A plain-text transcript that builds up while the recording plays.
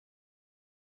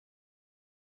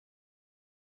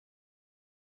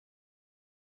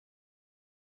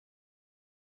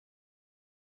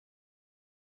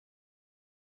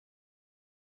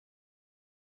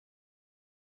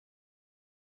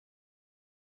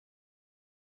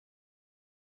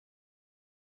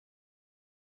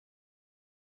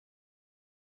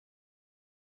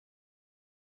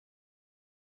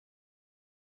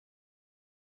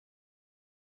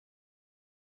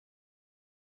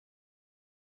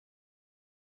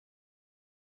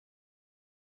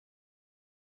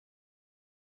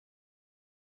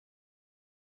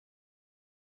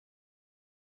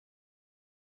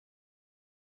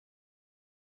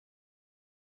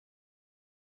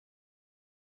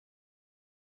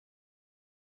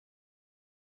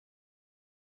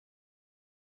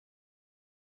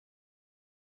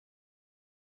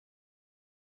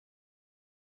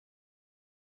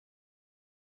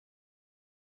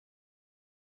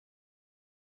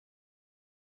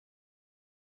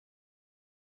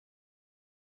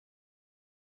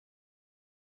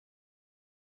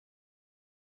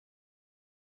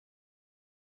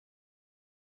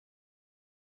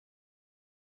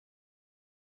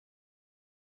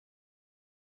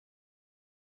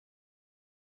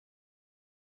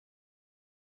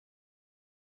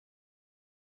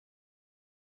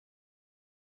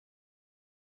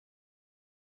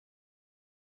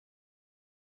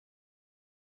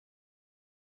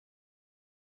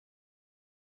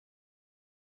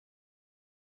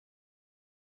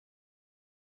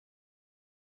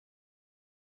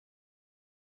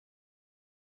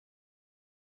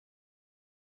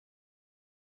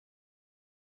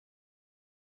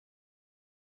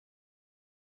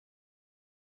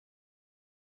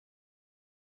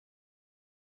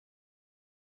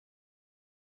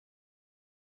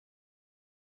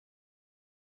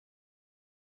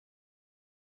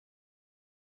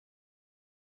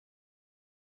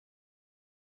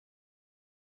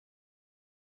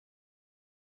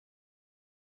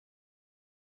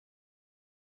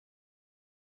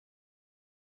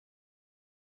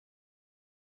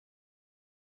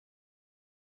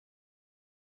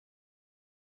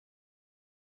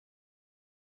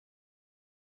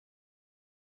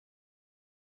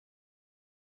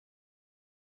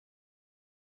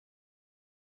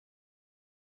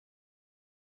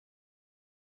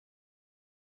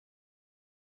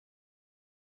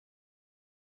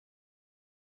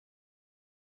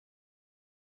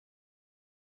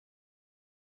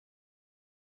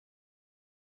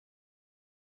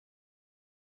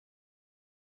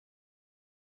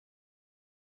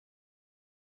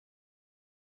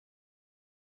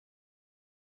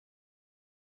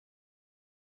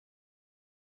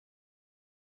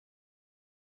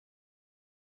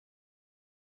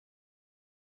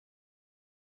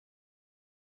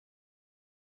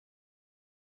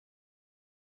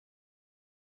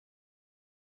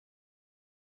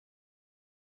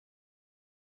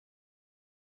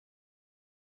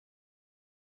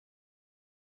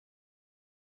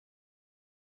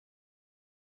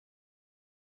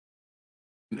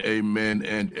Amen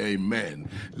and amen.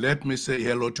 Let me say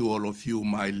hello to all of you,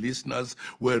 my listeners,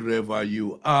 wherever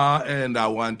you are, and I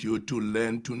want you to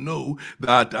learn to know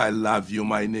that I love you.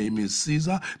 My name is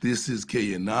Siza. This is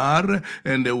KNR,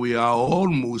 and we are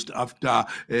almost after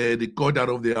the quarter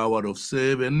of the hour of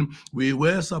 7. We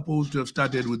were supposed to have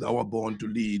started with our Born to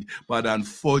Lead, but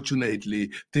unfortunately,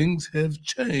 things have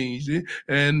changed,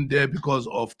 and because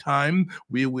of time,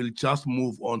 we will just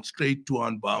move on straight to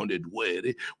Unbounded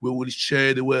Word. We will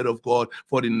share the word of God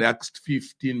for the next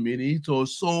 15 minutes or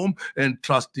so, and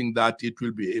trusting that it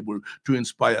will be able to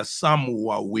inspire some who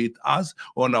are with us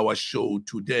on our show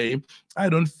today. I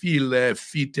don't feel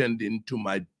fitted into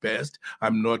my best.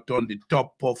 I'm not on the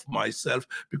top of myself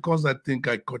because I think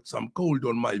I caught some cold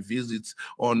on my visits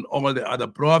on all the other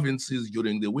provinces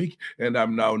during the week, and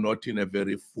I'm now not in a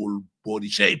very full body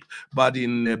shape. But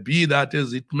be that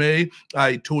as it may,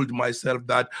 I told myself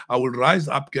that I will rise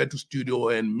up, get to studio,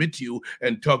 and meet you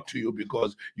and talk to you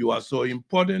because you are so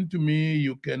important to me.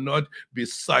 You cannot be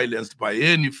silenced by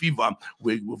any fever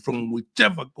from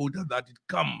whichever quarter that it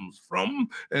comes from.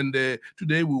 And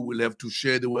today we will have to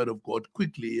share the word of God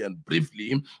quickly and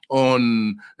briefly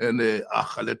on, and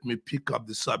let me pick up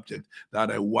the subject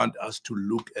that I want us to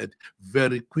look at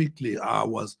very quickly. I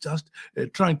was just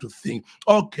trying to think,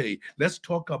 okay, let's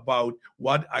talk about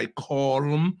what I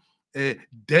call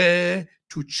dare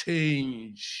to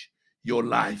change your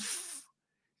life.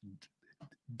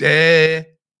 Dare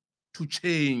to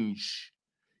change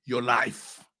your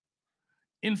life.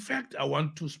 In fact, I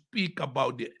want to speak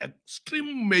about the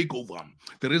extreme makeover.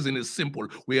 The reason is simple.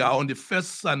 We are on the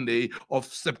first Sunday of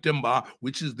September,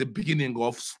 which is the beginning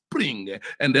of spring,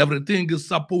 and everything is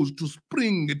supposed to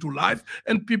spring to life.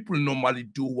 And people normally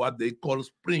do what they call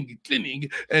spring cleaning,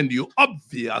 and you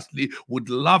obviously would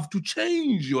love to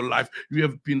change your life. You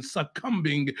have been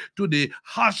succumbing to the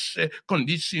harsh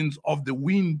conditions of the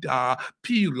winter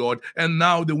period, and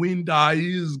now the winter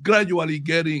is gradually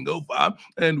getting over,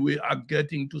 and we are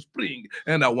getting to spring.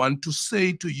 And I want to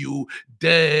say to you,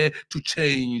 dare to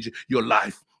change your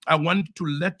life. I want to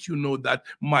let you know that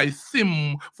my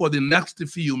theme for the next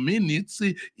few minutes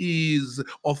is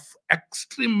of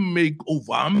extreme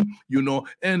makeover,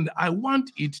 and I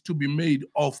want it to be made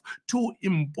of two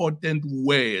important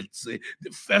words.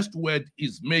 The first word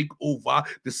is makeover,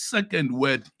 the second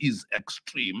word is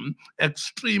extreme.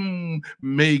 Extreme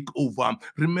makeover.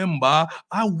 Remember,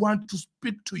 I want to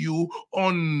speak to you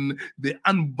on the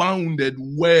Unbounded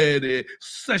Word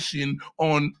session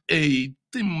on a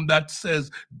theme that says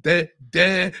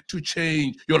dare to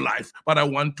change your life. But I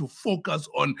want to focus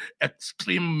on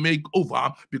extreme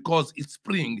makeover because it's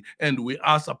spring and we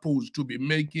are supposed to be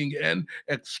making an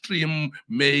extreme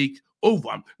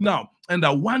makeover. Now, and I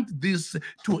want this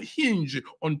to hinge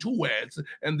on two words,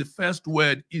 and the first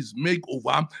word is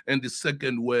makeover, and the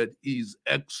second word is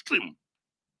extreme.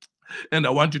 And I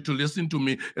want you to listen to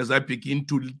me as I begin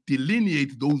to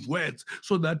delineate those words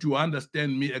so that you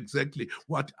understand me exactly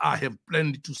what I have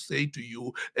planned to say to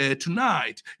you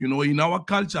tonight. In our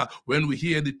culture, when we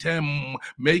hear the term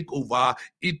makeover,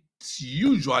 it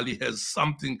usually has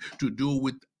something to do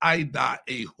with either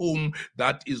a home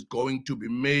that is going to be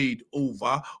made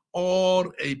over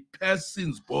or a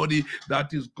person's body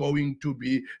that is going to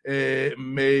be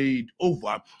made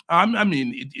over.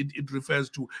 It refers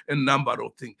to a number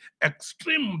of things.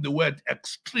 Extreme, the word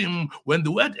extreme, when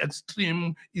the word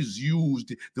extreme is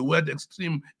used, the word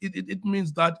extreme, it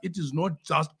means that it is not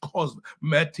just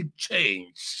cosmetic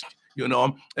change,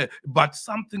 but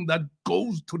something that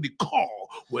goes to the core.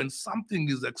 When something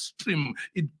is extreme,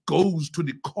 it goes to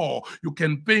the core. You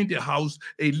can paint a house,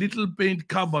 a little paint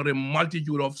cover a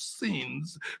multitude of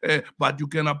sins, but you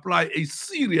can apply a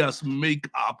serious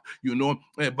makeup,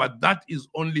 but that is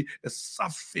only a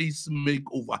surface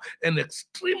makeover. An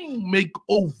extreme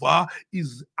makeover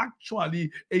is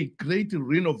actually a great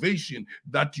renovation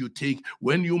that you take.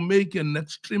 When you make an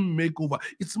extreme makeover,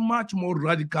 it's much more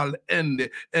radical and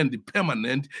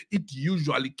permanent. It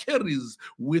usually carries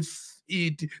with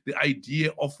it the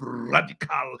idea of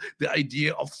radical, the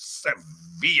idea of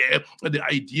severe, the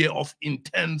idea of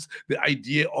intense, the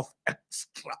idea of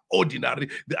extraordinary,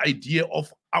 the idea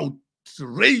of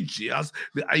outrageous,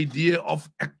 the idea of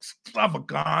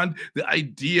extravagant, the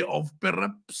idea of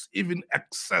perhaps even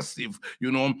excessive,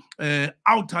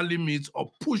 outer limits or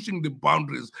pushing the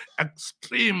boundaries,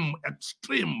 extreme.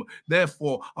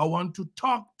 Therefore, I want to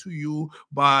talk to you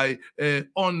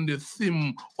on the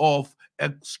theme of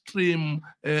extreme,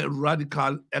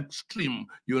 radical extreme.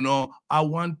 I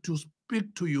want to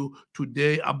speak to you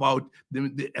today about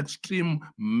the extreme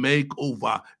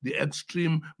makeover, the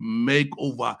extreme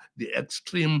makeover, the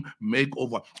extreme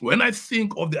makeover. When I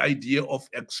think of the idea of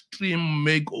extreme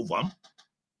makeover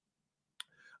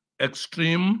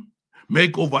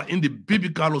in the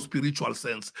biblical or spiritual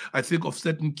sense, I think of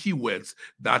certain keywords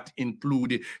that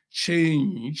include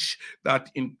change,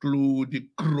 that include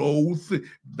growth,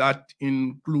 that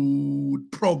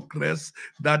include progress,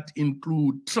 that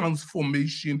include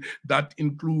transformation, that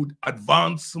include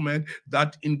advancement,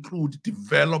 that include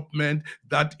development,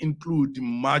 that include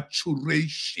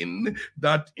maturation,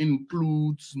 that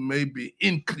includes maybe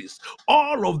increase.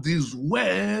 All of these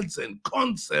words and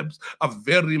concepts are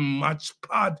very much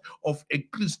part of a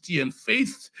Christian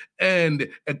faith and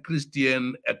a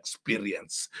Christian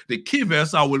experience. The key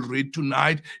verse I will read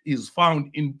tonight is found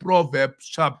in Proverbs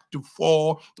chapter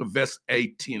 4, verse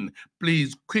 18.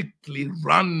 Please quickly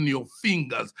run your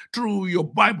fingers through your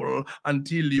Bible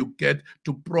until you get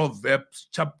to Proverbs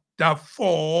chapter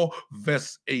 4,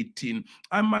 verse 18.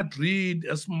 I might read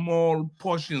a small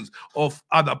portions of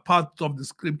other parts of the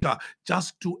scripture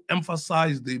just to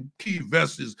emphasize the key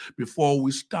verses before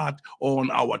we start on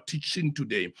our teaching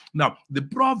today. Now, the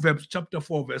Proverbs chapter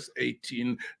 4, verse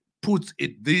 18 puts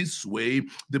it this way: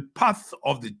 the path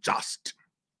of the just,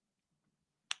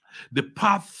 the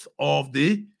path of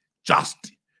the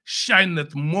just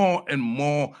shineth more and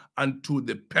more unto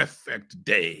the perfect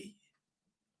day.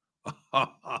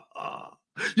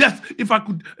 Yes, if I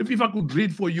could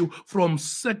read for you from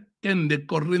 2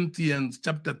 Corinthians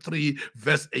chapter 3,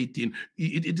 verse 18,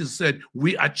 it is said,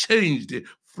 we are changed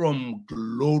from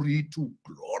glory to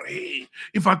glory.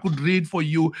 If I could read for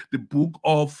you the book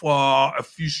of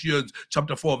Ephesians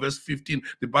chapter 4, verse 15,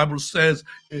 the Bible says,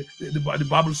 the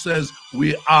Bible says,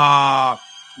 we are.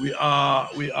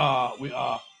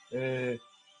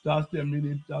 Just a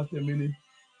minute.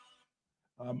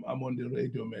 I'm on the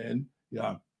radio, man.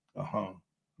 Yeah.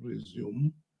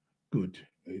 Resume. Good.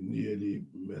 I nearly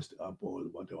messed up all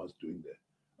what I was doing there.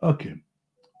 Okay.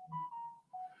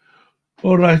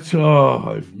 All right.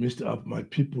 I've messed up. My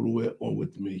people were on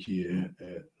with me here.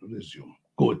 Resume.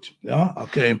 Good. Yeah.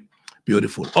 Okay.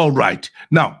 Beautiful. All right.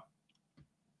 Now,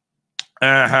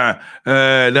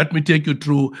 let me take you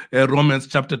through Romans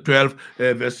chapter 12,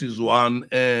 verses 1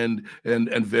 and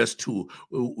verse 2.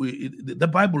 The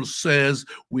Bible says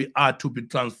we are to be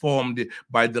transformed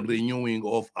by the renewing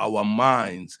of our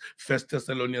minds. 1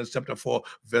 Thessalonians chapter 4,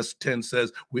 verse 10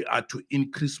 says we are to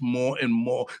increase more and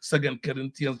more. 2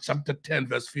 Corinthians chapter 10,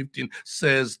 verse 15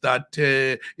 says that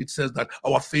it says that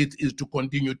our faith is to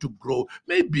continue to grow.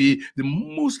 Maybe the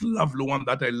most lovely one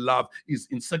that I love is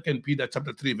in 2 Peter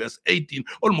chapter 3, verse 18.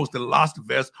 Almost the last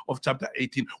verse of chapter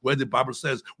 18, where the Bible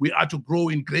says we are to grow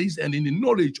in grace and in the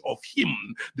knowledge of Him.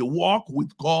 The walk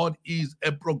with God is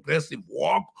a progressive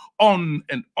walk, on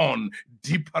and on,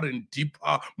 deeper and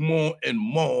deeper, more and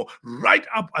more, right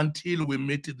up until we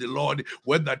meet the Lord,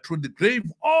 whether through the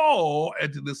grave or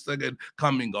at the second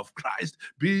coming of Christ.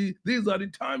 These are the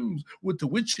times with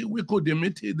which we could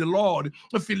meet the Lord.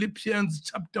 Philippians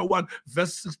chapter 1,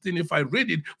 verse 16, if I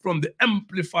read it from the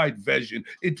Amplified Version,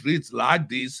 it reads like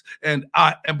this: and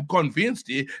I am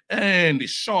convinced and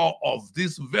sure of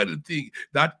this very thing,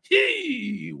 that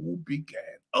He who began.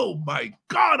 Oh my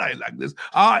God, I like this.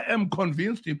 I am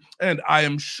convinced and I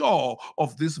am sure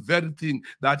of this very thing,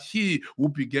 that He who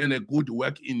began a good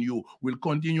work in you will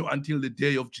continue until the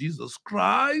day of Jesus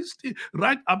Christ,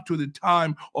 right up to the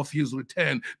time of His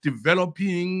return,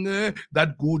 developing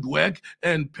that good work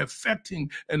and perfecting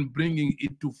and bringing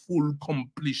it to full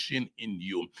completion in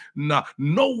you. Now,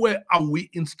 nowhere are we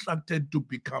instructed to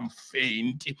become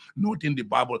faint, not in the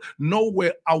Bible.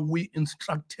 Nowhere are we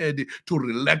instructed to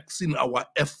relax in our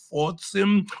efforts,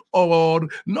 or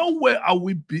nowhere are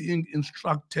we being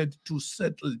instructed to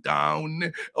settle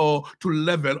down or to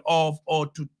level off or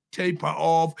to taper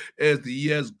off as the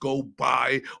years go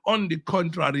by. On the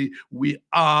contrary, we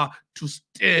are to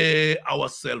stir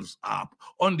ourselves up.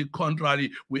 On the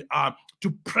contrary, we are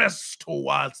to press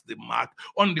towards the mark.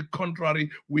 On the contrary,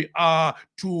 we are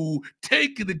to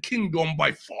take the kingdom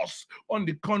by force. On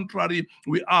the contrary,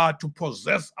 we are to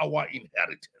possess our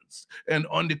inheritance. And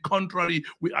on the contrary,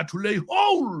 we are to lay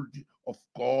hold of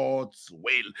God's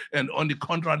will. And on the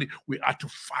contrary, we are to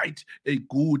fight a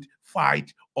good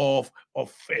fight of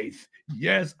faith.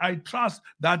 Yes, I trust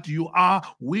that you are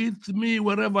with me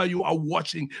wherever you are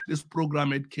watching this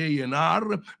program at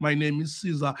KNR. My name is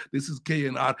Siza. This is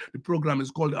KNR. The program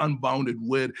is called Unbounded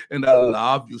Word, and I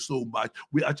love you so much.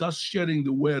 We are just sharing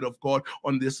the word of God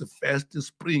on this first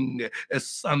spring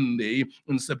Sunday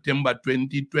in September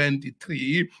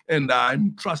 2023, and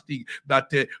I'm trusting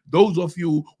that those of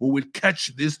you who will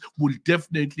catch this, will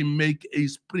definitely make a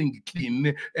spring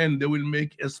clean, and they will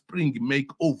make a spring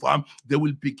makeover. They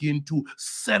will begin to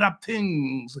set up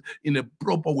things in a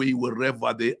proper way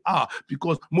wherever they are,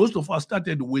 because most of us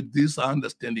started with this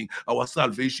understanding. Our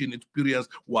salvation experience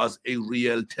was a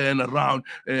real turnaround.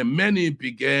 Many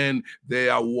began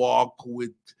their walk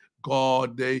with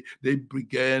God. They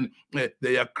began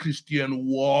their Christian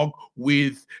walk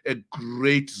with a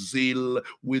great zeal,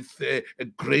 with a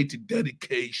great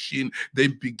dedication. They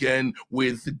began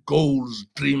with goals,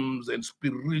 dreams, and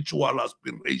spiritual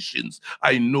aspirations.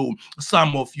 I know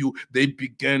some of you, they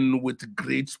began with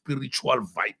great spiritual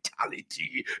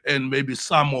vitality, and maybe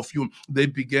some of you, they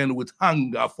began with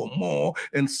hunger for more,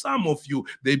 and some of you,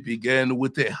 they began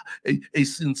with a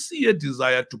sincere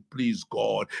desire to please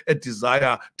God, a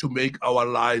desire to make our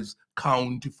lives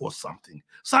count for something.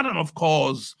 Satan, of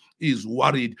course, is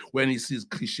worried when he sees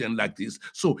Christian like this.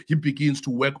 So he begins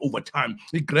to work overtime.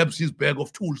 He grabs his bag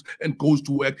of tools and goes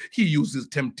to work. He uses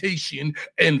temptation,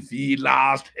 envy,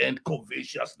 lust, and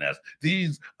covetousness.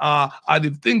 These are the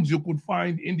things you could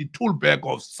find in the tool bag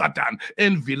of Satan.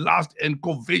 Envy, lust, and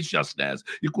covetousness.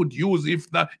 He could use if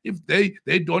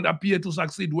they don't appear to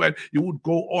succeed well, he would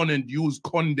go on and use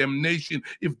condemnation.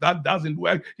 If that doesn't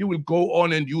work, he will go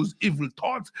on and use evil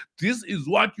thoughts. This is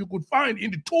what you could find in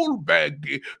the tool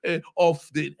bag of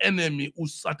the enemy,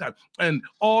 Satan, and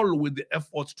all with the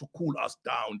efforts to cool us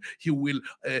down. He will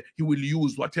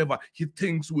use whatever he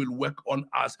thinks will work on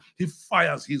us. He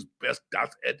fires his best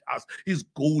darts at us. His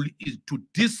goal is to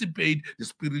dissipate the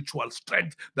spiritual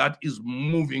strength that is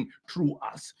moving through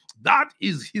us. That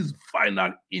is his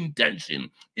final intention.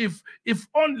 If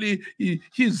only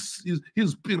his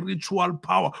spiritual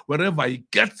power, wherever he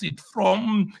gets it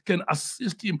from, can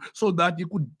assist him so that he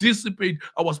could dissipate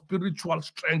our spiritual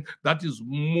strength that is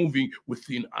moving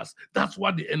within us. That's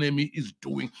what the enemy is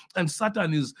doing. And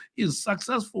Satan is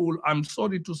successful. I'm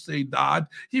sorry to say that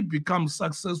he becomes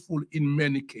successful in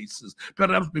many cases,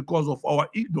 perhaps because of our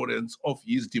ignorance of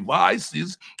his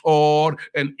devices or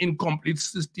an incomplete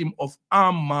system of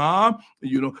armor.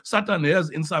 Satan has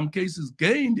in some cases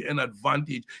gained an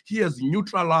advantage. He has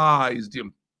neutralized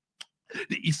him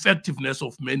the effectiveness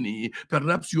of many.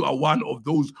 Perhaps you are one of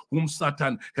those whom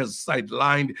Satan has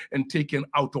sidelined and taken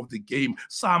out of the game.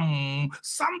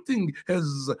 Something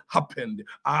has happened.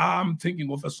 I'm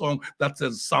thinking of a song that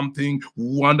says something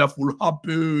wonderful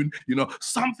happened.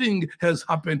 Something has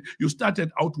happened. You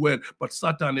started out well, but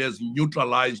Satan has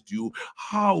neutralized you.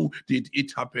 How did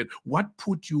it happen? What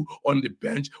put you on the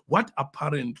bench? What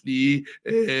apparently,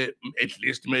 at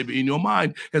least maybe in your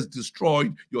mind, has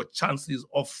destroyed your chances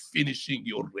of finishing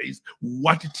your race?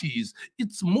 What it is,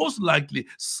 it's most likely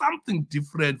something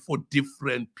different for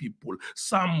different people.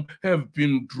 Some have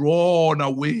been drawn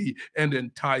away and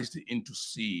enticed into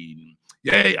sin.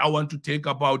 Yeah, I want to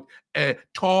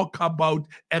talk about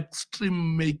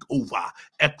extreme makeover.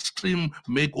 Extreme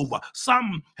makeover.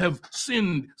 Some have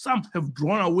sinned, some have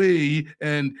drawn away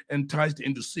and enticed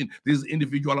into sin. This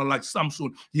individual are like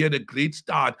Samson. He had a great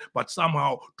start, but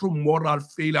somehow through moral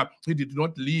failure, he did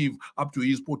not live up to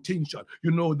his potential.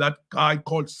 That guy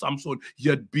called Samson, he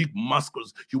had big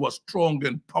muscles. He was strong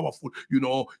and powerful.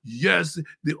 Yes,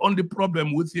 the only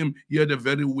problem with him, he had a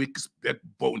very weak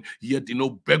backbone. He had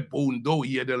backbone, though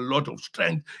he had a lot of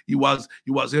strength. He was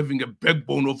having a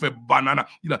backbone of a banana.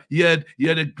 He had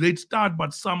a great start,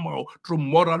 but somehow through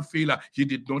moral failure, he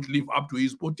did not live up to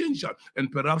his potential. And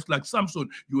perhaps like Samson,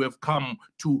 you have come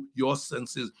to your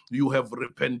senses. You have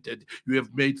repented. You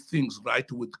have made things right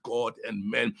with God and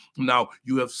men. Now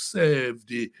you have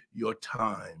served your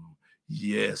time.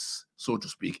 Yes, so to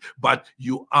speak. But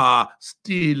you are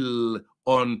still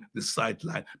on the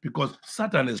sideline because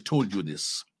Satan has told you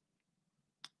this.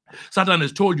 Satan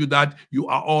has told you that you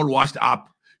are all washed up.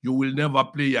 You will never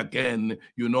play again.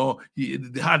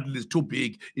 The hurdle is too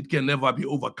big. It can never be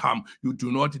overcome. You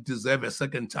do not deserve a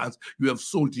second chance. You have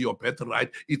sold your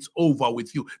birthright. It's over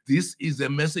with you. This is a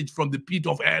message from the pit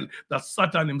of hell. That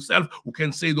Satan himself who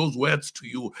can say those words to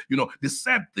you. The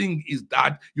sad thing is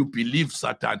that you believe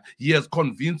Satan. He has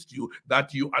convinced you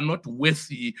that you are not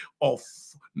worthy of,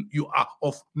 you are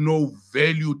of no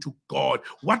value to God.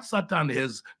 What Satan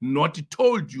has not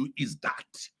told you is that.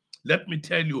 Let me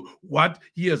tell you what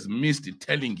he has missed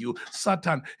telling you.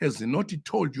 Satan has not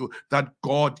told you that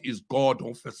God is God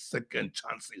of second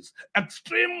chances.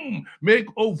 Extreme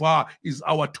makeover is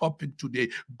our topic today.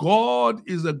 God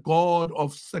is a God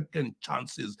of second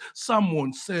chances.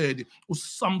 Someone said,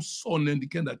 Samson and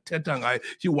Tetangai,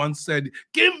 he once said,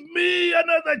 give me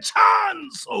another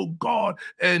chance, oh God.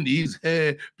 And his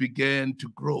hair began to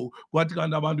grow. What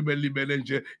kind of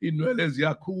inwele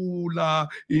ziyakhula,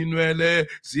 inwele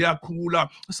ziya bayakhula.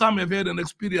 Some have had an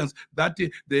experience that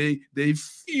they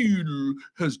feel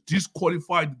has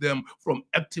disqualified them from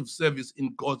active service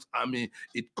in God's army.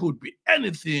 It could be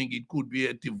anything. It could be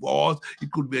a divorce.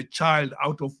 It could be a child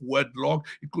out of wedlock.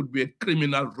 It could be a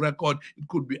criminal record. It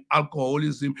could be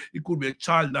alcoholism. It could be a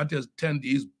child that has turned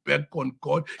his back on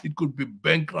God. It could be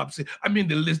bankruptcy. I mean,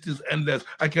 the list is endless.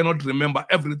 I cannot remember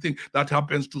everything that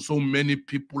happens to so many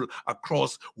people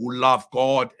across who love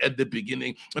God at the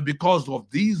beginning. Because of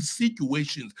these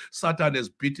situations, Satan has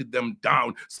beaten them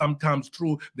down, sometimes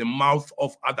through the mouth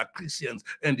of other Christians,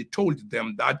 and he told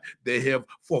them that they have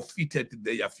forfeited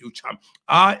their future.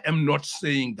 I am not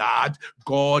saying that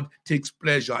God takes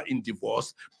pleasure in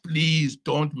divorce. Please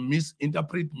don't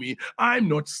misinterpret me. I'm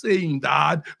not saying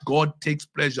that God takes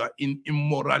pleasure in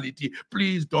immorality.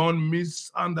 Please don't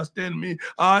misunderstand me.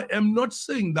 I am not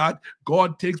saying that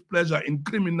God takes pleasure in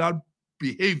criminal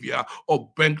behavior or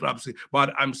bankruptcy,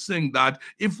 but I'm saying that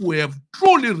if we have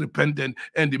truly repented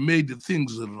and made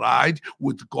things right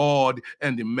with God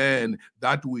and the man,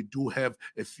 that we do have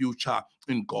a future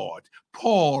in God.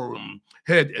 Paul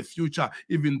had a future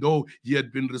even though he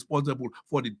had been responsible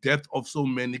for the death of so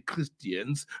many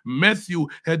Christians. Matthew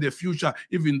had a future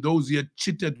even though he had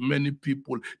cheated many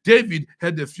people. David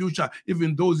had a future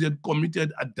even though he had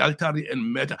committed adultery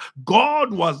and murder.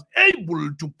 God was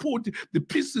able to put the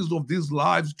pieces of these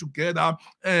lives together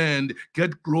and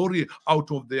get glory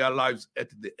out of their lives at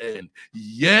the end.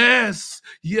 Yes,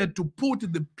 he had to put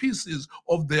the pieces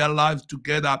of their lives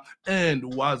together and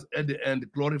was at the end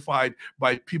glorified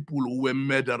by people who were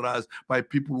murderers, by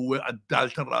people who were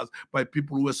adulterers, by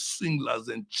people who were swindlers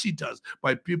and cheaters,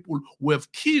 by people who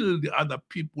have killed other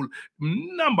people,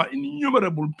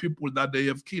 innumerable people that they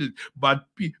have killed, but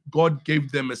God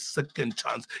gave them a second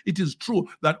chance. It is true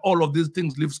that all of these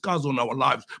things leave scars on our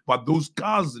lives, but those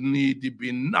scars need to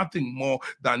be nothing more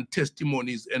than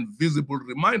testimonies and visible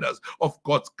reminders of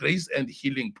God's grace and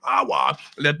healing power.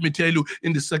 Let me tell you,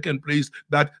 in the second place,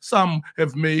 that some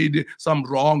have made some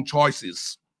wrong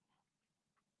choices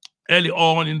early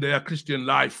on in their Christian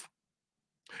life,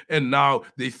 and now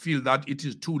they feel that it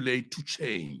is too late to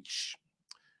change.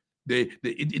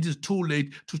 It is too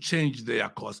late to change their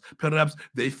course. Perhaps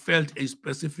they felt a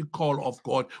specific call of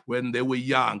God when they were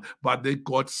young, but they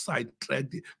got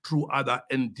sidetracked through other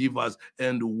endeavors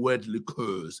and worldly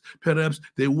curse. Perhaps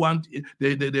they went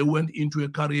into a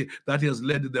career that has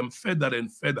led them further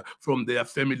and further from their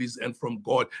families and from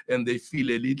God, and they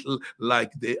feel a little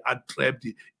like they are trapped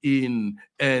in,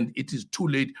 and it is too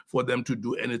late for them to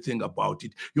do anything about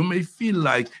it. You may feel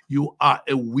like you are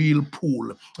a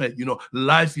whirlpool.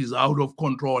 Life is out of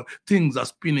control. Things are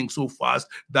spinning so fast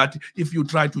that if you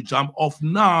try to jump off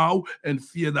now and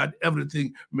fear that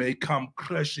everything may come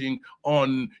crashing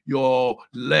on your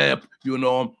lap,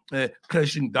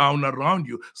 crashing down around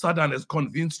you, Satan has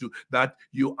convinced you that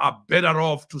you are better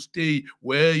off to stay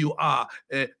where you are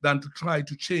than to try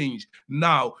to change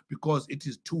now, because it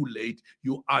is too late.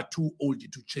 You are too old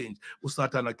to change.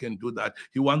 Satan can do that.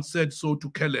 He once said so to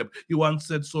Caleb. He once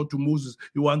said so to Moses.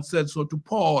 He once said so to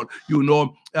Paul.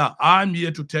 I'm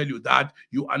here to tell you that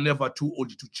you are never too old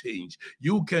to change.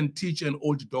 You can teach an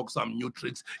old dog some new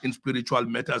tricks in spiritual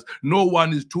matters. No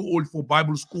one is too old for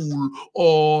Bible school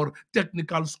or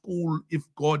technical school if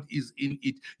God is in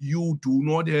it. You do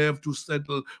not have to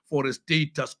settle for a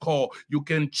status quo. You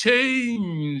can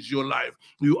change your life.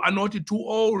 You are not too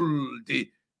old.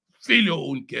 Fill your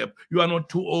own gap. You are not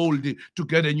too old to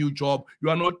get a new job.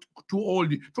 You are not too old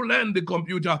to learn the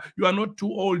computer. You are not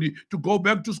too old to go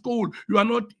back to school. You are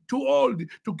not too old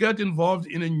to get involved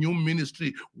in a new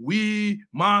ministry. We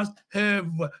must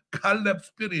have Caleb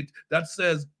spirit that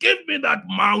says, give me that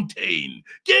mountain.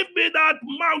 Give me that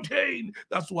mountain.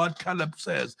 That's what Caleb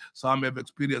says. Some have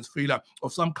experienced failure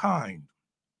of some kind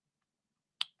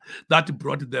that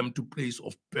brought them to place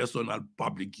of personal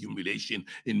public humiliation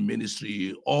in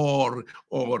ministry or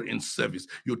in service.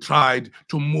 You tried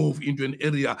to move into an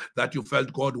area that you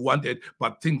felt God wanted,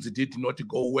 but things did not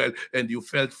go well, and you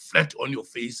felt flat on your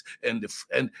face and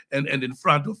in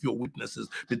front of your witnesses.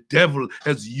 The devil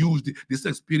has used this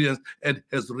experience and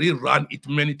has rerun it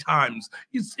many times.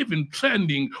 It's even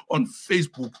trending on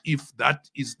Facebook. If that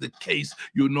is the case,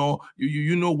 you know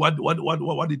what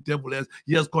the devil has.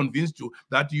 He has convinced you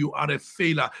that you are a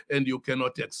failure and you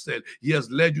cannot excel. He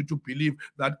has led you to believe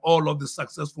that all of the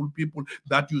successful people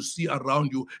that you see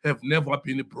around you have never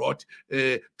been brought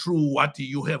through what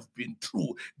you have been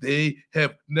through. They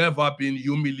have never been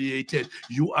humiliated.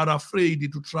 You are afraid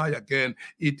to try again.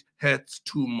 It hurts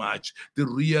too much. The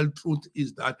real truth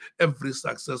is that every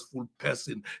successful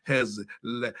person has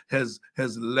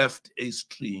left a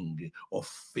string of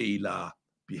failure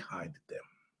behind them.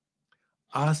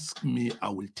 Ask me, I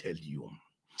will tell you.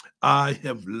 I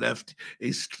have left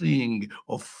a string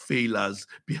of failures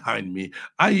behind me.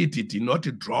 Did not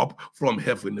drop from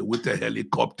heaven with a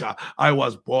helicopter. I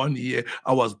was born here.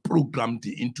 I was programmed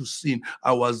into sin.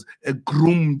 I was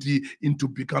groomed into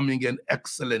becoming an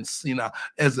excellent sinner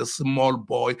as a small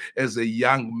boy, as a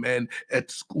young man, at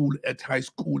school, at high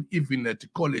school, even at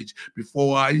college,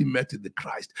 before I met the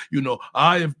Christ.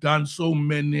 I have done so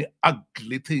many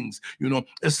ugly things.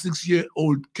 A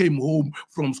 6-year-old came home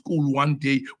from school one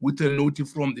day with a note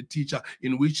from the teacher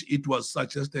in which it was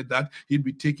suggested that he'd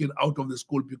be taken out of the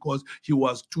school because he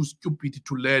was too stupid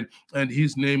to learn, and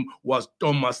his name was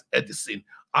Thomas Edison.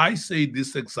 I say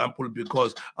this example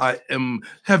because I am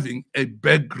having a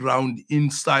background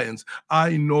in science.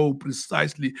 I know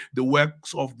precisely the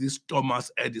works of this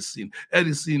Thomas Edison.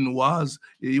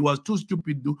 He was too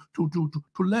stupid to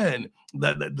learn.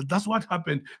 That's what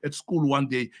happened at school one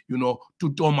day, to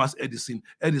Thomas Edison.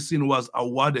 Edison was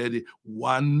awarded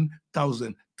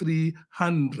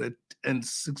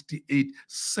 1,368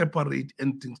 separate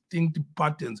and distinct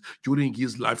patents during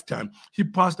his lifetime. He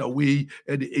passed away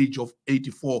at the age of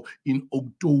 84 in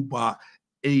October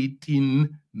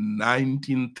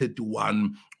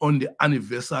 1931, on the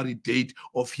anniversary date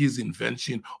of his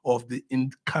invention of the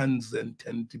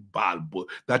incandescent bulb.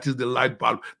 That is the light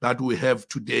bulb that we have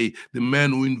today. The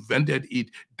man who invented it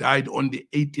died on the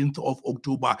 18th of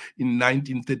October in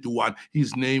 1931.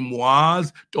 His name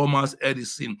was Thomas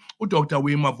Edison. Dr.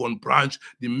 Wilmer von Branch,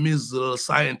 the missile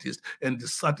scientist and the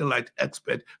satellite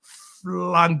expert,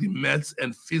 flunked maths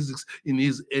and physics in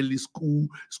his early school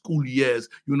years.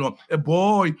 A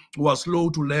boy who was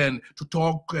slow to learn, to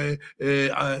talk,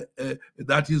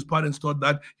 that his parents thought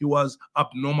that he was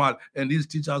abnormal, and his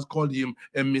teachers called him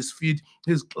a misfit.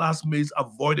 His classmates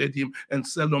avoided him and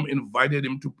seldom invited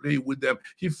him to play with them.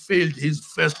 He failed his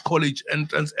first college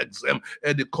entrance exam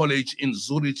at the college in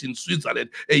Zurich in Switzerland.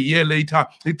 A year later,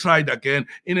 he tried again.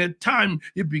 In a time,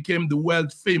 he became the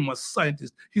world-famous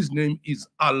scientist. His name is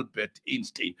Albert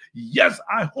Einstein. Yes,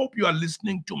 I hope you are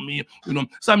listening to me.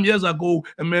 Some years ago,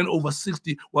 a man over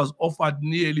 60 was offered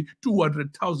nearly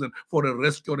 200,000 for a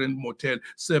restaurant, motel,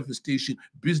 service station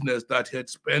business that he had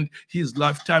spent his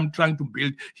lifetime trying to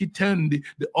build. He turned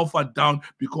the offer down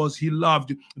because he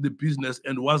loved the business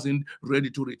and wasn't ready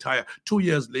to retire. 2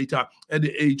 years later, at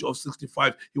the age of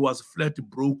 65, he was flat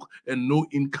broke and no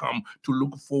income to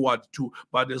look forward to,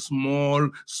 but a small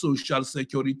social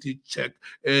security check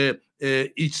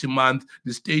each month.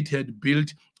 The state had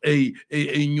built a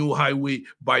new highway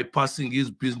bypassing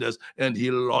his business, and he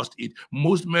lost it.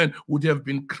 Most men would have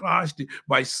been crushed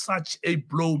by such a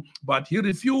blow, but he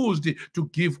refused to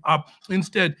give up.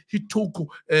 Instead, he took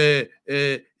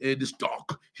the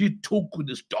stock. He took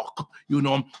the stock,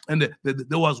 and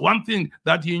there was one thing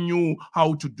that he knew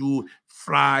how to do: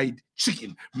 fried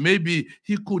chicken. Maybe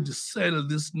he could sell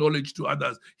this knowledge to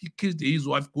others. He kissed his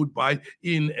wife goodbye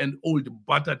in an old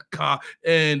battered car,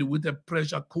 and with a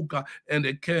pressure cooker and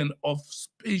a can of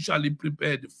specially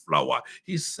prepared flour,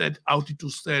 he set out to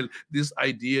sell this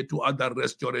idea to other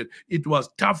restaurants. It was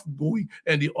tough going,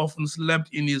 and he often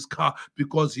slept in his car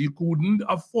because he couldn't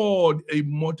afford a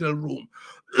motel room.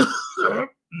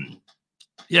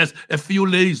 Yes, a few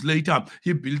days later,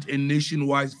 he built a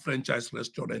nationwide franchise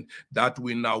restaurant that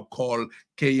we now call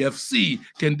KFC,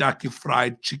 Kentucky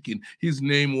Fried Chicken. His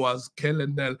name was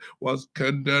Colonel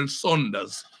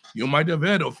Saunders. You might have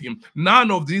heard of him.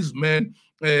 None of these men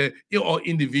or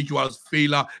individuals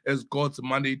fail as God's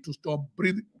money to stop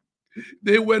breathing.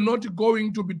 They were not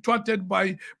going to be thwarted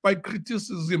by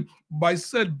criticism, by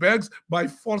setbacks, by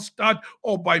false start,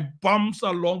 or by bumps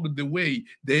along the way.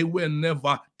 They were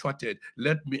never thwarted.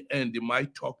 Let me end my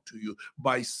talk to you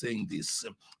by saying this.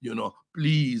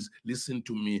 Please listen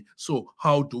to me. So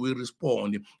how do we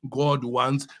respond? God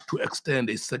wants to extend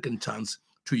a second chance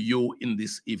to you in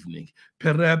this evening,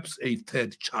 perhaps a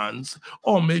third chance,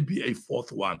 or maybe a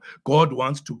fourth one. God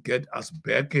wants to get us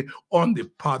back on the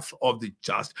path of the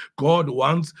just. God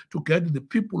wants to get the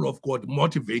people of God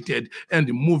motivated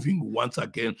and moving once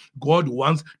again. God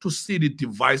wants to see the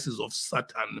devices of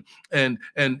Satan and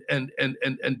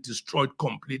destroyed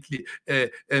completely,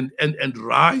 and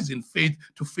rise in faith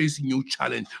to face new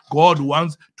challenge. God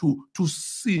wants to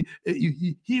see.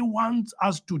 He wants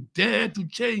us to dare to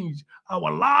change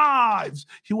our lives.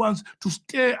 He wants to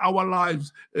steer our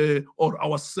lives or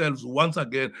ourselves once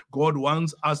again. God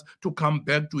wants us to come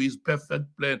back to his perfect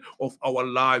plan of our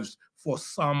lives. For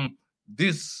some,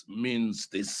 this means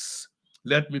this.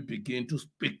 let me begin to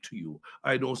speak to you.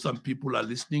 I know some people are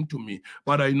listening to me,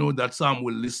 but I know that some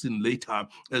will listen later,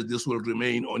 as this will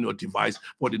remain on your device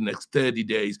for the next 30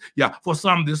 days. Yeah, for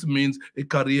some, this means a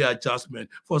career adjustment.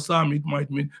 For some, it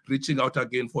might mean reaching out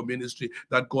again for ministry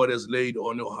that God has laid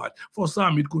on your heart. For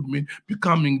some, it could mean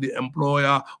becoming the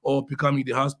employer or becoming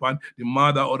the husband, the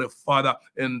mother or the father,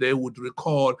 and they would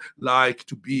recall like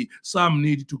to be. Some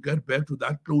need to get back to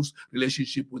that close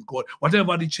relationship with God.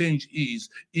 Whatever the change is,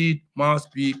 it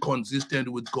must be consistent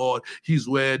with God, His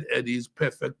word, and His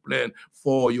perfect plan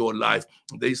for your life.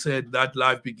 They said that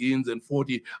life begins in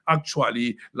 40.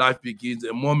 Actually, life begins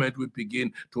the moment we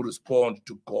begin to respond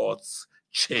to God's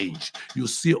change. You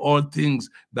see, all things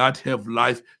that have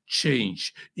life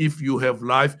change. If you have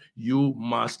life, you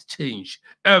must change.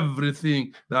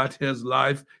 Everything that has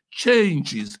life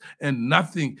changes, and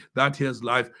nothing that has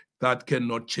life that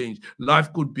cannot change.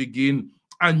 Life could begin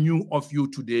anew of you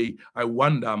today. I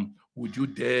wonder, would you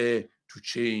dare to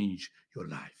change your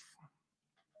life?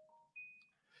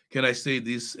 Can I say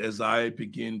this as I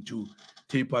begin to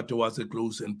taper towards a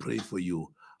close and pray for you?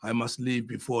 I must leave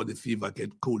before the fever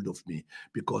get hold of me,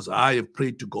 because I have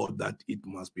prayed to God that it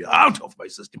must be out of my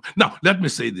system. Now, let me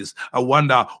say this. I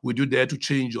wonder, would you dare to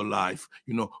change your life?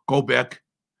 Go back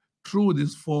through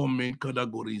these 4 main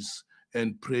categories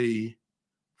and pray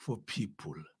for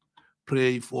people.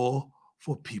 Pray for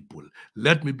people.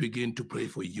 Let me begin to pray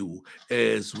for you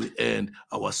as we end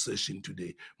our session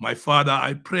today. My Father,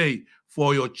 I pray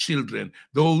for your children,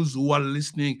 those who are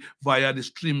listening via the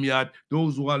StreamYard,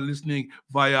 those who are listening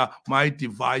via my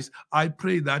device. I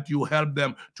pray that you help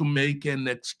them to make an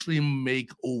extreme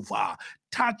makeover.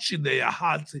 Touch their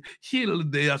hearts, heal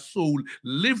their soul,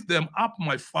 lift them up,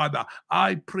 my Father.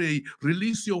 I pray,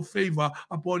 release your favor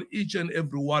upon each and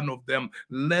every one of them.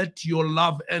 Let your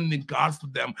love engulf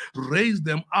them, raise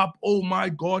them up, oh my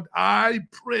God. I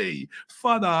pray,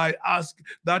 Father, I ask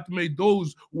that may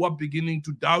those who are beginning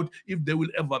to doubt if they will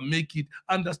ever make it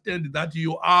understand that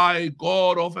you are a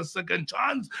God of a second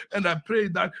chance. And I pray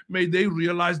that may they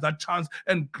realize that chance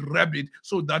and grab it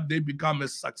so that they become a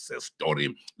success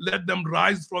story. Let them rise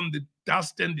from the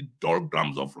dust and the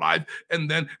doldrums of life, and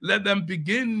then let them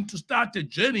begin to start a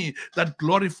journey that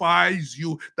glorifies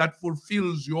you, that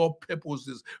fulfills your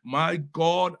purposes. My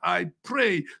God, I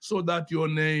pray so that your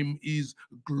name is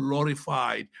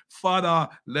glorified. Father,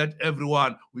 let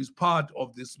everyone who is part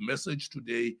of this message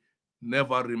today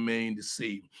never remain the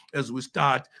same. As we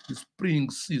start the spring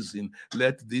season,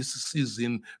 let this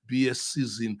season be a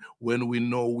season when we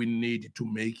know we need to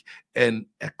make an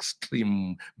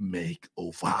extreme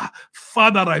makeover.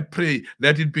 Father, I pray,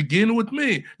 let it begin with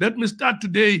me. Let me start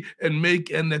today and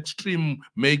make an extreme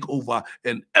makeover.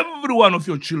 And every one of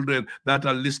your children that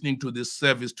are listening to this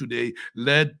service today,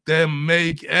 let them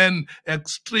make an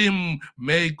extreme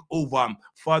makeover.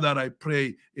 Father, I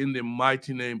pray in the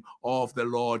mighty name of the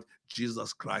Lord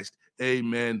Jesus Christ.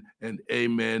 Amen and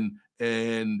amen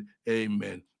and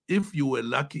amen. If you were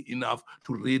lucky enough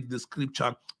to read the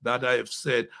scripture that I have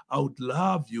said, I would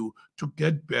love you to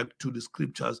get back to the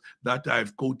scriptures that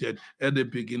I've quoted at the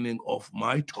beginning of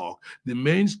my talk. The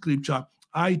main scripture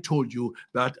I told you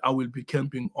that I will be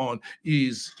camping on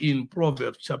is in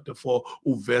Proverbs chapter 4,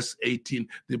 verse 18.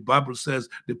 The Bible says,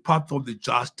 the path of the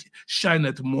just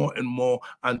shineth more and more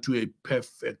unto a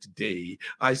perfect day.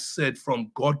 I said from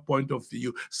God's point of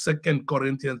view, 2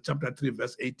 Corinthians chapter 3,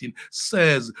 verse 18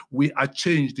 says, we are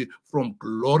changed from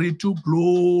glory to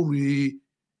glory.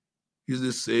 Is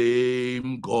the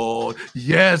same God.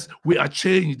 Yes, we are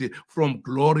changed from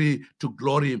glory to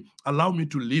glory. Allow me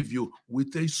to leave you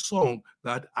with a song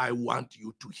that I want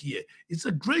you to hear. It's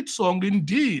a great song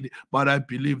indeed, but I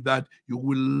believe that you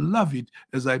will love it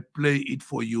as I play it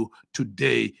for you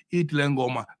today.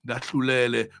 Itlengoma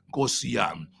dahlulele Nkosi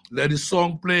yami. Let the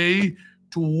song play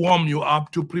to warm you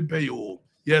up, to prepare you.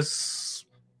 Yes.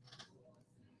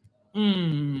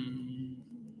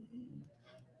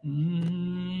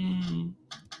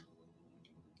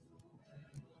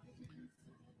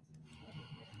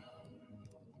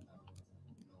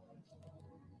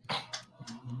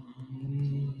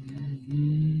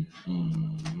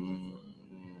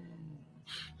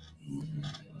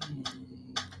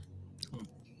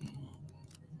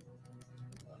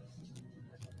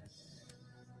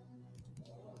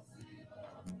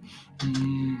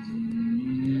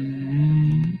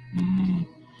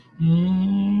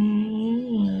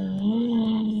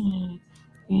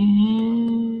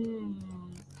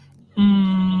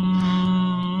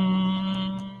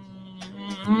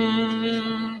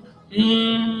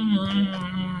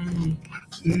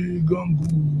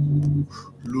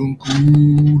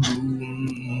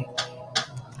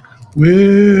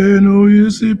 When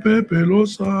isiphephelo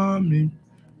sami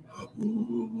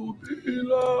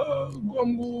ukuphila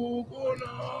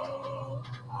kwamukona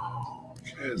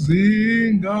hlezi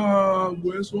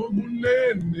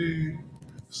ngakwesobunene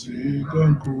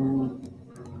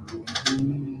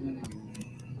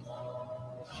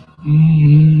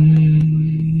sikaNkulunkulu.